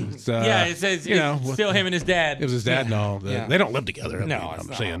now, though. It says it's still him and his dad. It was his dad and all. They don't live together. No,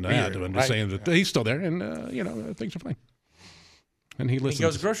 I'm saying that. I'm just saying that he's still there, and things are fine. And he listens. He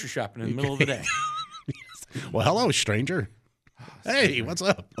goes grocery shopping in the middle of the day. Well, hello, stranger. Hey, what's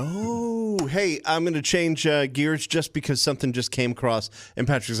up? Oh, hey, I'm going to change gears just because something just came across. And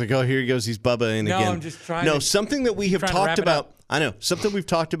Patrick's like, oh, here he goes. He's Bubba in again. No, I'm just trying something that we have talked about. I know. Something we've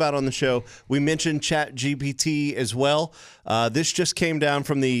talked about on the show. We mentioned ChatGPT as well. This just came down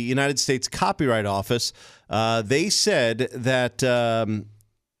from the United States Copyright Office. They said that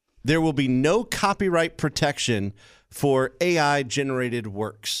there will be no copyright protection for AI-generated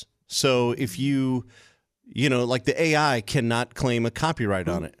works. So if like the AI cannot claim a copyright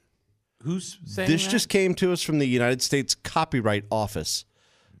on it. Who's saying this that? just came to us from the United States Copyright Office.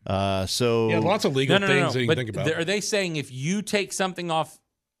 Lots of legal things that you can think about. Are they saying if you take something off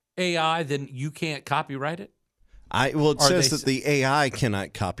AI, then you can't copyright it? It says that the AI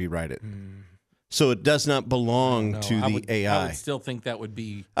cannot copyright it. So it does not belong to the AI. I would still think that would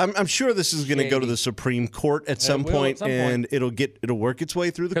be. I'm sure this is going to go to the Supreme Court at some point, and it'll it'll work its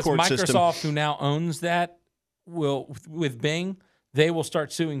way through the court system. Because Microsoft, who now owns that, will with Bing, they will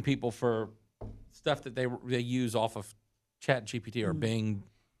start suing people for stuff that they use off of ChatGPT or Bing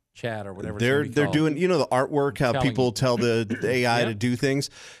Chat or whatever. They're doing the artwork, how people tell the AI Yeah. to do things.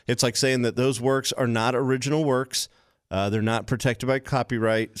 It's like saying that those works are not original works. They're not protected by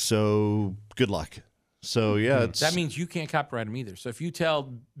copyright. So good luck. So that means you can't copyright them either. So if you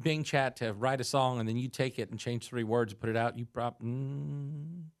tell Bing Chat to write a song and then you take it and change 3 words and put it out, you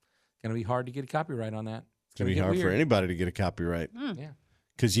going to be hard to get a copyright on that. It's going to be hard for anybody to get a copyright. Yeah.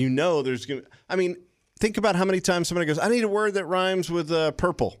 Because there's going to, think about how many times somebody goes, I need a word that rhymes with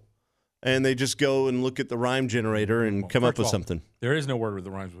purple. And they just go and look at the rhyme generator and come up with something. There is no word that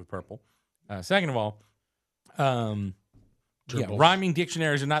rhymes with purple. Second of all, rhyming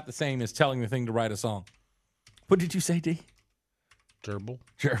dictionaries are not the same as telling the thing to write a song. What did you say, D? Gerbil.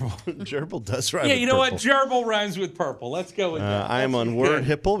 Gerbil does rhyme Yeah, with you know purple. what? Gerbil rhymes with purple. Let's go with that. I am on Word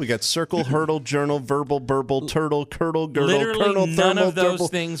Hipple. We got circle, hurdle, journal, verbal, burble, turtle, curdle, girdle, Literally kernel, none thermal, of those gerbil.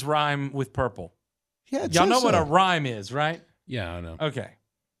 things rhyme with purple. Yeah, Y'all know what a rhyme is, right? Yeah, I know. Okay.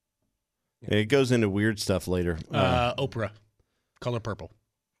 It goes into weird stuff later. Oprah, Color Purple.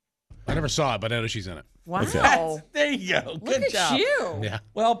 I never saw it, but I know she's in it. Wow. Okay. There you go. Good Look job. at you. Yeah.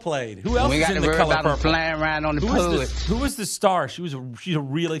 Well played. Who else We is got in to the worry color about them purple? flying around on the Who was the star? She's a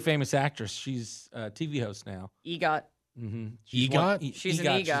really famous actress. She's a TV host now. EGOT. EGOT? She's an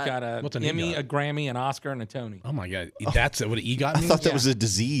EGOT. EGOT. She's got a What's an Emmy, EGOT? a Grammy, an Oscar, and a Tony. Oh my God, that's what an EGOT I means? thought that was a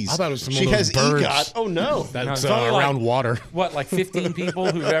disease. I thought it was some She of those has birds. EGOT. Oh, no. That's it's only around water. What, like 15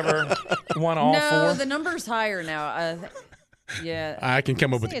 people who've ever won all No, 4? the number's higher now. Yeah. I can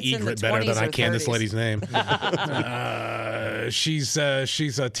come up with I'd say it's in the egret better than 20s I or can this 30s. lady's name. She's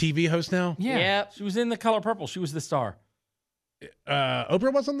a TV host now. Yeah. Yep. She was in the color purple. She was the star.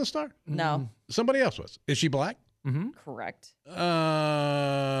 Oprah wasn't the star. No. Somebody else was. Is she black? Correct.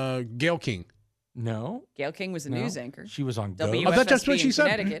 Gail King. No. Gail King was a No. news anchor. She was on WFSB Ghost. that's what she in said.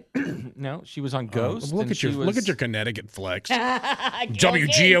 Connecticut. No, she was on Ghost. Look and at your she was- look at your Connecticut flex. Gail King.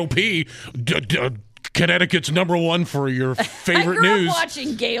 WGOP, Connecticut's #1 for your I favorite grew news. up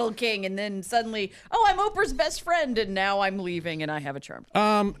watching Gail King, and then suddenly, I'm Oprah's best friend, and now I'm leaving, and I have a charm.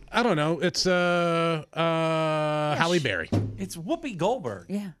 I don't know. It's Halle Berry. It's Whoopi Goldberg.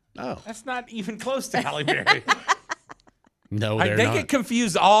 Yeah. Oh That's not even close to Halle Berry. no, They they're not. get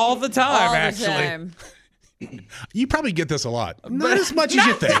confused all the time, All the actually. time. You probably get this a lot. Not as much as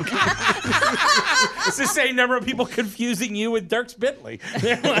you think. It's the same number of people confusing you with Dierks Bentley.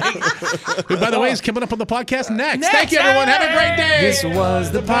 They're like, Who, by the way, is coming up on the podcast next. Thank you, everyone. Have a great day. This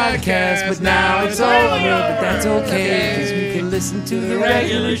was the podcast, but now it's over. But that's okay, because you can listen to the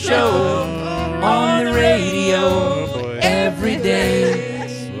regular show on the radio every day.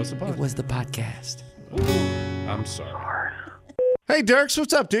 It was the podcast. I'm sorry. Hey, Dirks,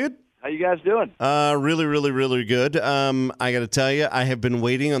 what's up, dude? How you guys doing? Really, really, really good. I got to tell you, I have been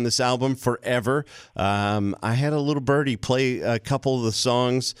waiting on this album forever. I had a little birdie play a couple of the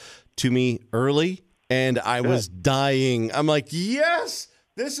songs to me early, and I was dying. I'm like, yes,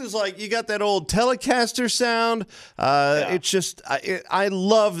 This is like you got that old Telecaster sound. It's just I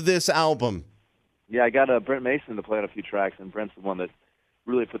love this album. Yeah, I got Brent Mason to play on a few tracks, and Brent's the one that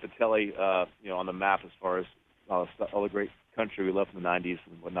really put the Telly, on the map as far as all the great country we love from the '90s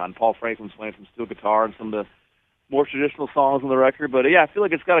and whatnot. And Paul Franklin's playing some steel guitar and some of the more traditional songs on the record. But yeah, I feel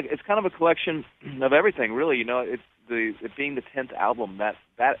like it's it's kind of a collection of everything, really. It's it being the 10th album that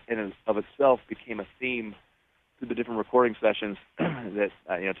in and of itself became a theme through the different recording sessions that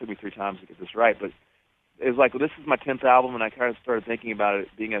it took me 3 times to get this right. But it was like, well, this is my 10th album, and I kind of started thinking about it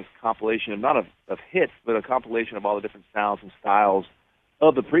being a compilation not of hits, but a compilation of all the different sounds and styles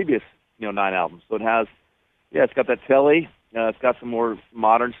of the previous 9 albums. So it has, it's got that Telly. It's got some more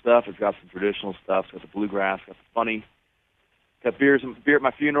modern stuff. It's got some traditional stuff. It's got the bluegrass. It's got the funny. Got beer at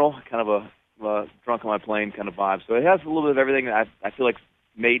my funeral. Kind of a drunk on my plane kind of vibe. So it has a little bit of everything that I feel like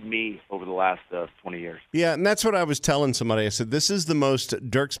made me over the last 20 years. Yeah, and that's what I was telling somebody. I said, this is the most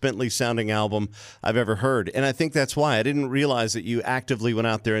Dierks Bentley sounding album I've ever heard. And I think that's why. I didn't realize that you actively went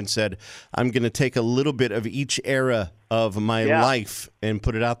out there and said, I'm going to take a little bit of each era of my life and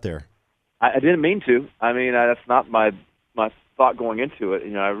put it out there. I didn't mean to. I mean, that's not my thought going into it.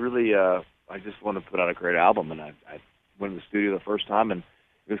 I really, I just wanted to put out a great album. And I went to the studio the first time, and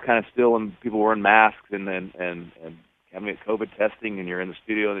it was kind of still when people were wearing masks and having COVID testing, and you're in the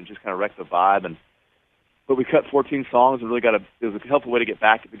studio, and it just kind of wrecked the vibe. But we cut 14 songs and really it was a helpful way to get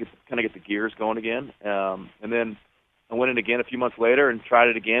back, to get the gears going again. And then I went in again a few months later and tried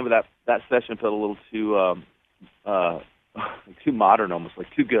it again, but that session felt a little too modern, almost like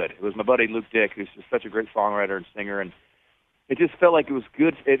too good. It was my buddy Luke Dick, who's just such a great songwriter and singer, and it just felt like it was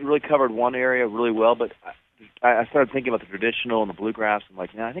good. It really covered one area really well, but I started thinking about the traditional and the bluegrass. I'm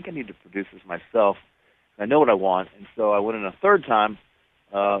like, I think I need to produce this myself. I know what I want, and so I went in a third time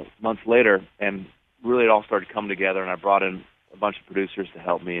months later, and really it all started coming together, and I brought in a bunch of producers to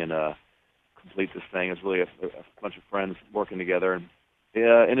help me and complete this thing. It was really a bunch of friends working together, and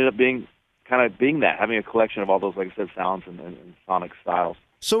it ended up being that, having a collection of all those, like I said, sounds and sonic styles.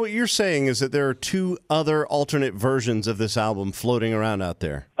 So what you're saying is that there are 2 other alternate versions of this album floating around out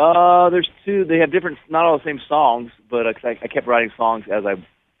there? There's 2. They have different, not all the same songs, but I kept writing songs as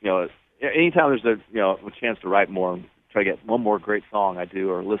anytime there's a chance to write more and try to get one more great song, I do,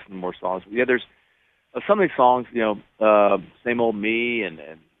 or listen to more songs. But there's some of these songs, Same Old Me and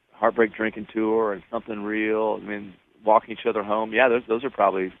Heartbreak Drinking Tour and Something Real. I mean, Walking Each Other Home. Yeah, those are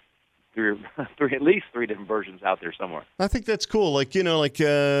probably at least 3 different versions out there somewhere. I think that's cool. Like,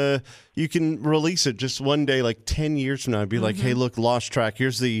 you can release it just one day, like 10 years from now. I'd be like, hey, look, Lost Track.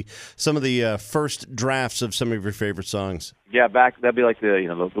 Here's some of the first drafts of some of your favorite songs. Yeah, that'd be like the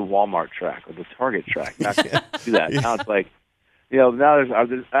Walmart track or the Target track. Back do that. Now it's like, now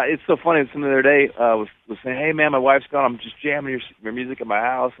it's so funny. Some the other day was saying, hey man, my wife's gone. I'm just jamming your music at my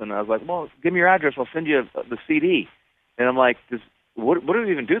house, and I was like, well, give me your address. I'll send you the CD. And I'm like, what do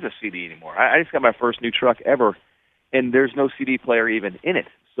we even do with the CD anymore? I just got my first new truck ever, and there's no CD player even in it.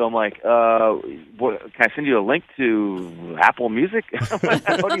 So I'm like, can I send you a link to Apple Music?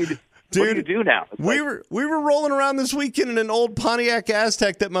 What do you do? Dude, what do you do now? We were rolling around this weekend in an old Pontiac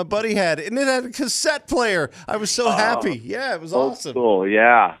Aztek that my buddy had, and it had a cassette player. I was so happy. Yeah, it was awesome. Cool,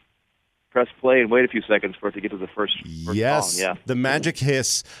 yeah. Press play and wait a few seconds for it to get to the first song. Yeah. The magic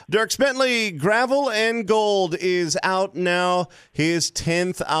hiss. Dierks Bentley, Gravel and Gold is out now. His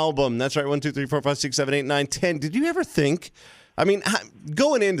 10th album. That's right, 1, 2, 3, 4, 5, 6, 7, 8, 9, 10. Did you ever think,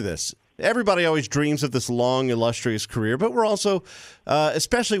 going into this, everybody always dreams of this long, illustrious career, but we're also,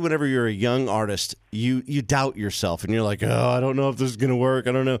 especially whenever you're a young artist, you doubt yourself, and you're like, oh, I don't know if this is going to work.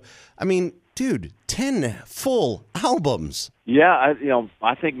 I don't know. I mean, dude, 10 full albums. Yeah,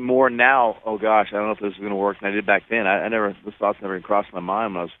 I think more now, oh gosh, I don't know if this is going to work than I did back then. Those thoughts never even crossed my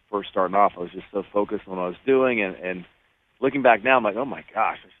mind when I was first starting off. I was just so focused on what I was doing, and looking back now, I'm like, oh my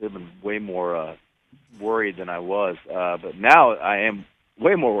gosh, I should have been way more worried than I was. But now I am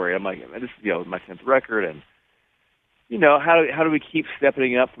way more worried. I'm like, this is my 10th record, and how do we keep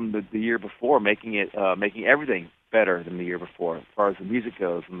stepping up from the year before, making everything better than the year before, as far as the music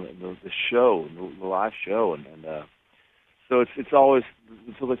goes and the show, the live show, and so it's always,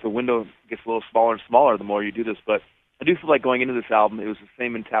 it feels like the window gets a little smaller and smaller the more you do this. But I do feel like going into this album, it was the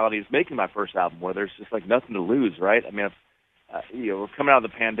same mentality as making my first album, where there's just like nothing to lose, right? I mean, we're coming out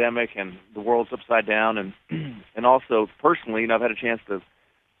of the pandemic and the world's upside down, and also personally, I've had a chance to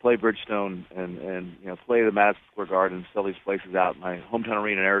play Bridgestone and play the Madison Square Garden, sell these places out, my hometown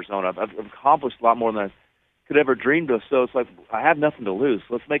arena in Arizona. I've accomplished a lot more than I could ever dreamed of. So it's like I have nothing to lose.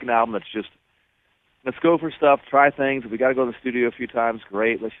 So let's make an album that's just, let's go for stuff, try things. If we got to go to the studio a few times,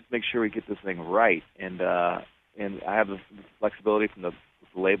 great. Let's just make sure we get this thing right. And I have the flexibility from the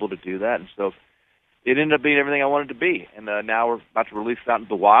the label to do that, and so it ended up being everything I wanted to be. And now we're about to release it out into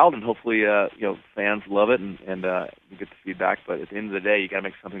the wild, and hopefully, fans love it and you get the feedback. But at the end of the day, you got to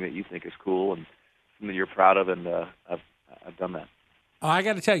make something that you think is cool and something you're proud of, and I've done that. Oh, I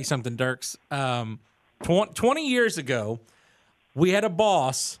got to tell you something, Dirks. 20 years ago, we had a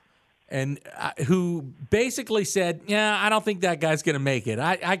boss and who basically said, "Yeah, I don't think that guy's going to make it.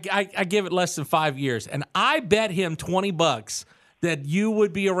 I give it less than 5 years." And I bet him $20 that you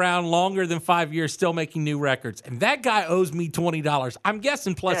would be around longer than 5 years still making new records. And that guy owes me $20. I'm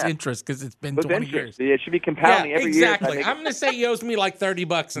guessing plus interest because it's been 20 years. Yeah, it should be compounding every year. Exactly. I'm going to say he owes me like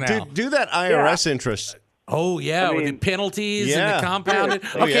 $30 now. Do that IRS interest. Oh, yeah, with the penalties and the compounded.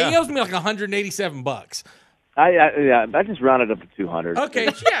 Oh, okay, yeah. he owes me like $187. I just rounded up to 200. Okay,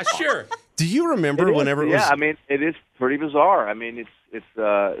 yeah, sure. Do you remember whenever it was? Yeah, I mean, it is pretty bizarre. I mean, it's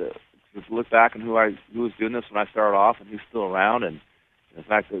just look back on who was doing this when I started off and who's still around, and the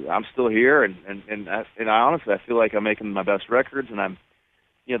fact that I'm still here, and I honestly, I feel like I'm making my best records, and I'm,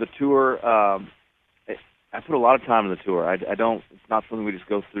 the tour. I put a lot of time in the tour. I don't. It's not something we just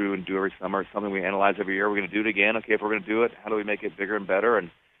go through and do every summer. It's something we analyze every year. We're going to do it again. Okay, if we're going to do it, how do we make it bigger and better?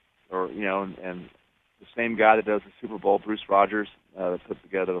 And the same guy that does the Super Bowl, Bruce Rogers, that put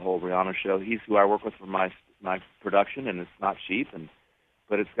together the whole Rihanna show. He's who I work with for my production, and it's not cheap,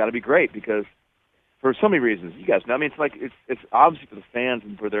 but it's got to be great because for so many reasons. You guys know. I mean, it's obviously for the fans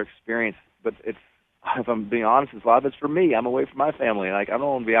and for their experience, but it's, if I'm being honest, a lot of it's for me. I'm away from my family, and I don't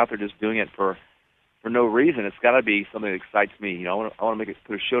want to be out there just doing it for no reason. It's got to be something that excites me. I want to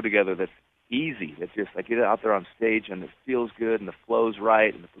put a show together that's easy. That's just I get out there on stage and it feels good and the flow's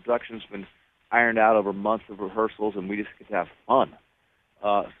right and the production's been ironed out over months of rehearsals and we just get to have fun.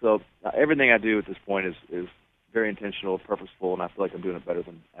 So everything I do at this point is very intentional, purposeful, and I feel like I'm doing it better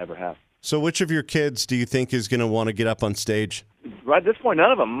than I ever have. So which of your kids do you think is going to want to get up on stage? Right at this point,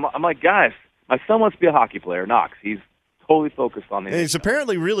 none of them. I'm like, guys, my son wants to be a hockey player, Knox. He's totally focused on the And he's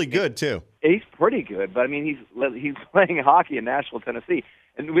apparently really good, too. He's pretty good, but I mean, he's playing hockey in Nashville, Tennessee,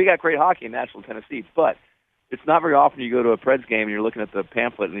 and we got great hockey in Nashville, Tennessee. But it's not very often you go to a Preds game and you're looking at the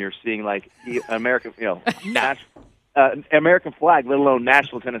pamphlet and you're seeing like American, American flag, let alone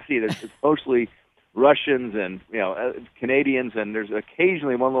Nashville, Tennessee. It's mostly Russians and Canadians, and there's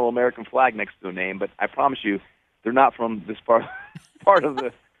occasionally one little American flag next to a name. But I promise you, they're not from this part of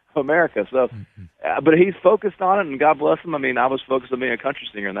the America. So, but he's focused on it, and God bless him. I mean, I was focused on being a country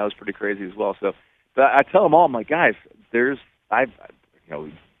singer, and that was pretty crazy as well. So, but I tell them all, I'm like, guys, Dad's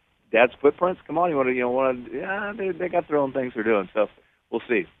footprints. Come on, they got their own things they're doing. So, we'll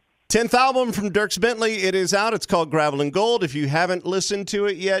see. 10th album from Dierks Bentley. It is out. It's called Gravel and Gold. If you haven't listened to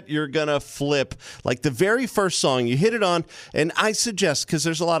it yet, you're going to flip. Like the very first song, you hit it on, and I suggest, because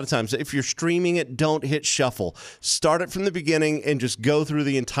there's a lot of times, if you're streaming it, don't hit shuffle. Start it from the beginning and just go through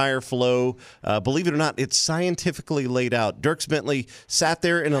the entire flow. Believe it or not, it's scientifically laid out. Dierks Bentley sat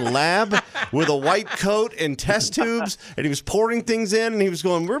there in a lab with a white coat and test tubes, and he was pouring things in, and he was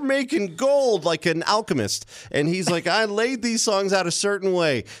going, we're making gold like an alchemist. And he's like, I laid these songs out a certain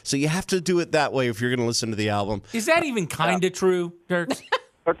way. So you have to do it that way if you're going to listen to the album. Is that even kind of true, Dirks?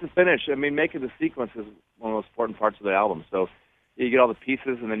 Start to finish. I mean, making the sequence is one of the most important parts of the album. So you get all the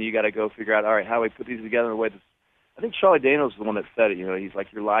pieces, and then you got to go figure out, all right, how do we put these together in a way that's... I think Charlie Daniels is the one that said it. He's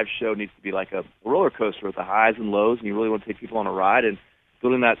like, your live show needs to be like a roller coaster with the highs and lows, and you really want to take people on a ride. And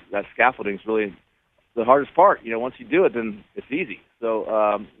building that scaffolding is really the hardest part. Once you do it, then it's easy.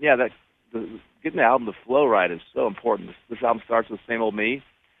 So, getting the album to flow right is so important. This album starts with Same Old Me.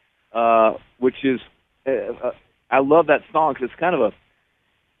 Which is, I love that song because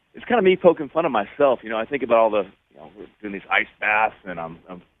it's kind of me poking fun of myself. I think about all the, we're doing these ice baths and I'm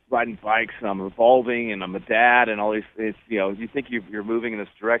riding bikes and I'm evolving and I'm a dad and all these things. You think you're moving in this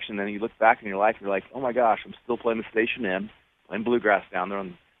direction, and then you look back in your life and you're like, oh my gosh, I'm still playing the Station Inn, playing bluegrass down there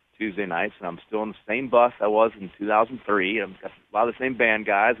on Tuesday nights, and I'm still on the same bus I was in 2003. I've got a lot of the same band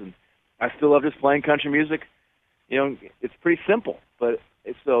guys, and I still love just playing country music. It's pretty simple, but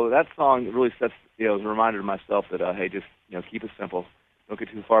so that song really sets, as a reminder to myself that, hey, just, keep it simple. Don't get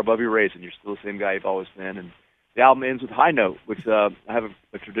too far above your raising. You're still the same guy you've always been. And the album ends with High Note, which I have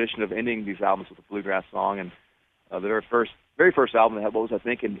a tradition of ending these albums with a bluegrass song. And the very first album they had, what was I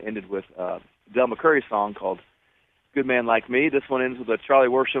thinking, ended with a Del McCoury song called Good Man Like Me. This one ends with a Charlie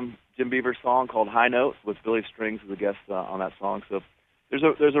Worsham, Jim Beaver song called High Note with Billy Strings as a guest on that song. So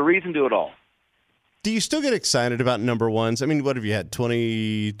there's a reason to it all. Do you still get excited about number ones? I mean, what have you had,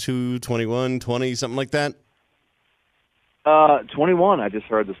 22, 21, 20, something like that? 21 I just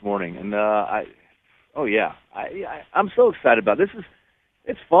heard this morning. And, I'm so excited about this.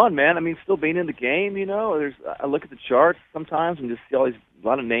 It's fun, man. I mean, still being in the game, I look at the charts sometimes and just see all these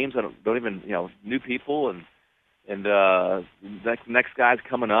lot of names I don't even, new people, and next guy's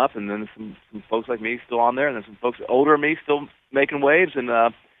coming up, and then some folks like me still on there, and then some folks older than me still making waves, and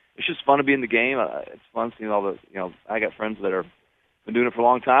it's just fun to be in the game. It's fun seeing all the, I got friends that are been doing it for a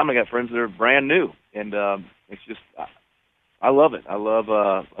long time. I got friends that are brand new, and it's just I love it. I love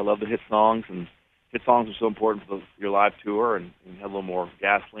the hit songs, and hit songs are so important for your live tour, and have a little more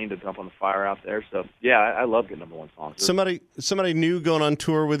gasoline to dump on the fire out there. So yeah, I love getting number one songs. Somebody new going on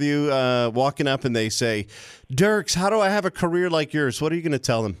tour with you, walking up, and they say, "Dierks, how do I have a career like yours?" What are you going to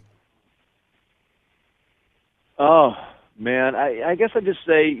tell them? Oh man, I guess I just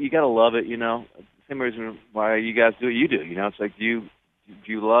say you got to love it. Same reason why you guys do what you do. It's like do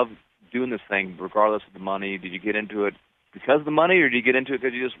you love doing this thing regardless of the money? Did you get into it because of the money, or do you get into it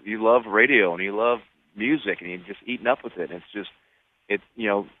because you love radio and you love music and you're just eating up with it? And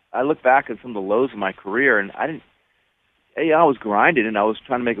I look back at some of the lows of my career, and I was grinding and I was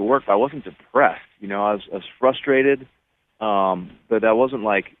trying to make it work, but I wasn't depressed. I was frustrated, but I wasn't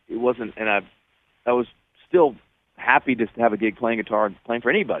and I was still happy just to have a gig playing guitar and playing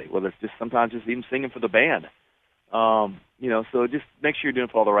for anybody, whether it's just sometimes just even singing for the band. So just make sure you're doing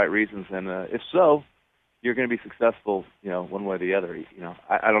it for all the right reasons, and if so, you're going to be successful, one way or the other.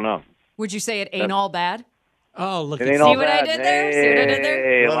 I don't know. Would you say it ain't all bad? Oh, look! It at ain't See all what bad. I did there? See what I did there?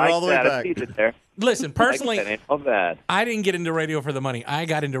 Hey, Run it like all the way that. I back. see it there. Listen, personally, Like that. Ain't all bad. I didn't get into radio for the money. I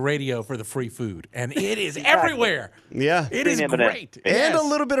got into radio for the free food, and it is everywhere. Yeah. It is Free M&Ms. great. And Yes. a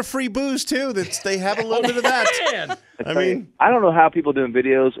little bit of free booze, too. They have a little bit of that. Man. I mean, I don't know how people doing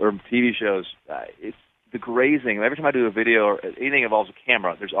videos or TV shows. It's the grazing. Every time I do a video or anything involves a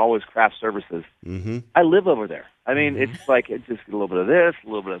camera, there's always craft services. mm-hmm. I live over there. I mean, it's like it's just a little bit of this, a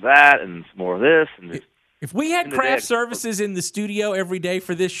little bit of that, and some more of this, and just, If we had In the craft day. services in the studio every day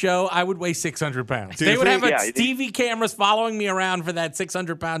for this show, I would weigh 600 pounds. Dude, they if would we- have yeah, TV cameras following me around for that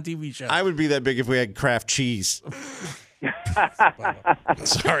 600-pound TV show. I would be that big if we had craft cheese.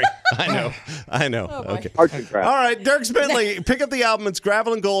 Sorry. I know. Okay. arts and crafts. All right, Dierks Bentley, pick up the album. It's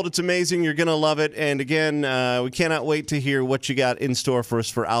Gravel and Gold. It's amazing. You're going to love it. And again, we cannot wait to hear what you got in store for us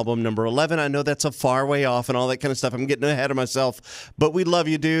for album number 11. I know that's a far way off and all that kind of stuff. I'm getting ahead of myself. But we love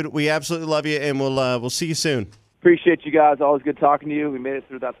you, dude. We absolutely love you, and we'll see you soon. Appreciate you guys. Always good talking to you. We made it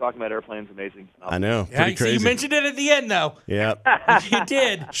through without talking about airplanes. Amazing. I know. Yeah, Pretty so you crazy. mentioned it at the end, though. Yeah. You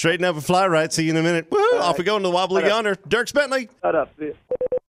did. Straighten up and fly right. See you in a minute. Woo! Off we go into the wobbly yonder. Dierks Bentley. Shut up. See ya.